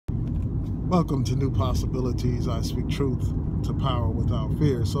Welcome to New Possibilities. I speak truth to power without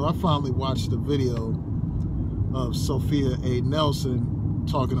fear. So I finally watched the video of Sophia A. Nelson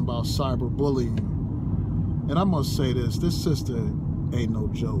talking about cyberbullying. And I must say this sister ain't no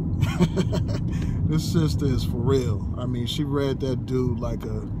joke. This sister is for real. I mean, she read that dude like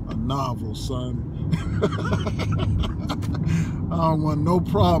a novel, son. I don't want no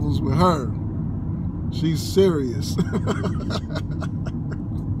problems with her. She's serious.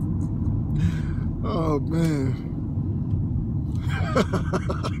 Oh, man.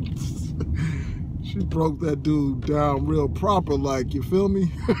 She broke that dude down real proper, like, you feel me?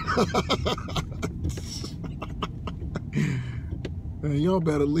 Man, y'all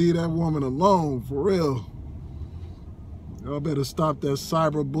better leave that woman alone, for real. Y'all better stop that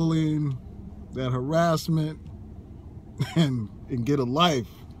cyberbullying, that harassment, and get a life,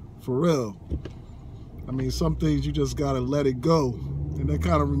 for real. I mean, some things you just gotta let it go. And that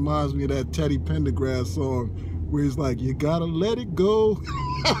kind of reminds me of that Teddy Pendergrass song where he's like, you gotta let it go.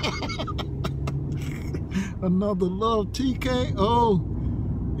 Another love, TK. Oh,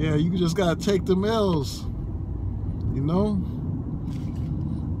 yeah, you just gotta take them L's, you know?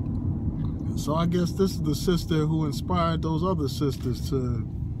 So I guess this is the sister who inspired those other sisters to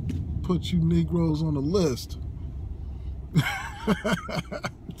put you Negroes on the list.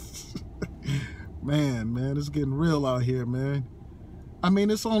 Man, it's getting real out here, man. I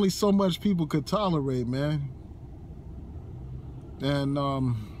mean, it's only so much people could tolerate, man. And,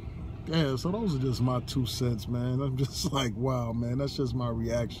 yeah, so those are just my 2 cents, man. I'm just like, wow, man, that's just my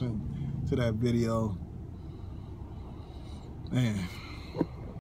reaction to that video. Man.